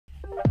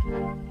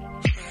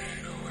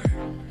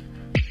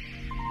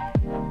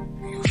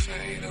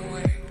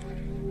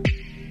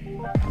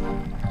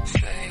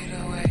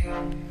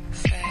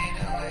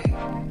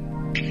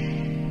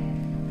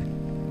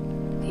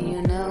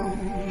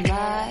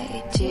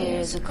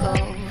years ago.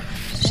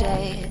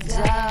 Shades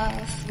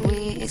of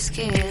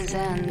whiskeys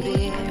and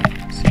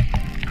beers.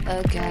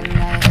 Again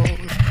I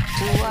hold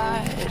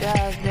toward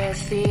of the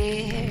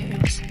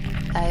fears.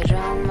 I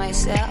drown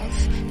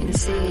myself in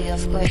sea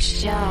of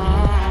questions.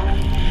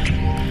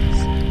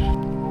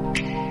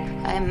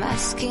 I'm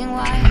asking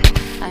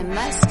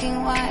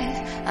why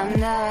I'm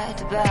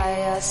not by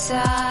your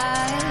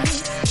side.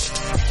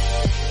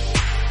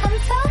 I'm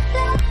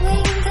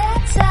following the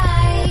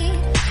tide,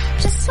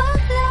 just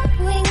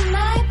swallowing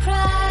my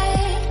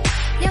pride.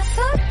 Your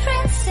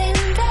footprints in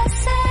the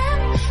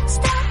sand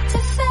start to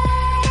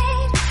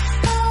fade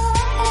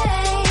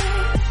away.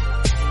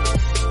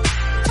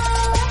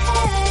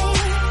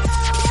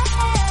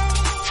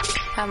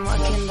 I'm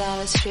walking down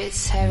the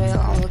streets,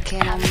 everyone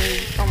looking at me.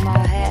 On my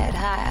head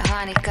high,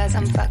 honey, cause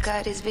I'm fuck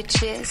all these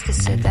bitches. Cause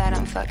said that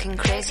I'm fucking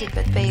crazy,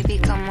 but baby,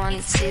 come on,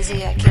 it's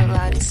easy. I kill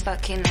all these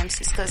fucking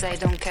MCs cause I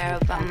don't care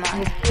about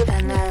mine.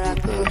 And I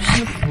rap good,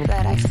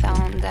 but I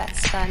found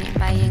that's funny.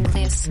 My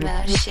English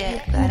smells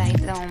shit, but I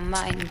don't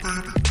mind.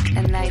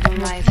 And I do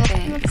my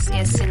things,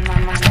 yes, in my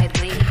mind I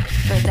bleed,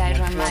 but I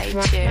run my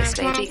tears.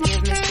 Baby,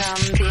 give me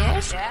some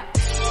beers.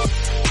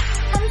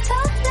 I'm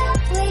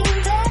following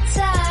the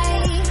tide.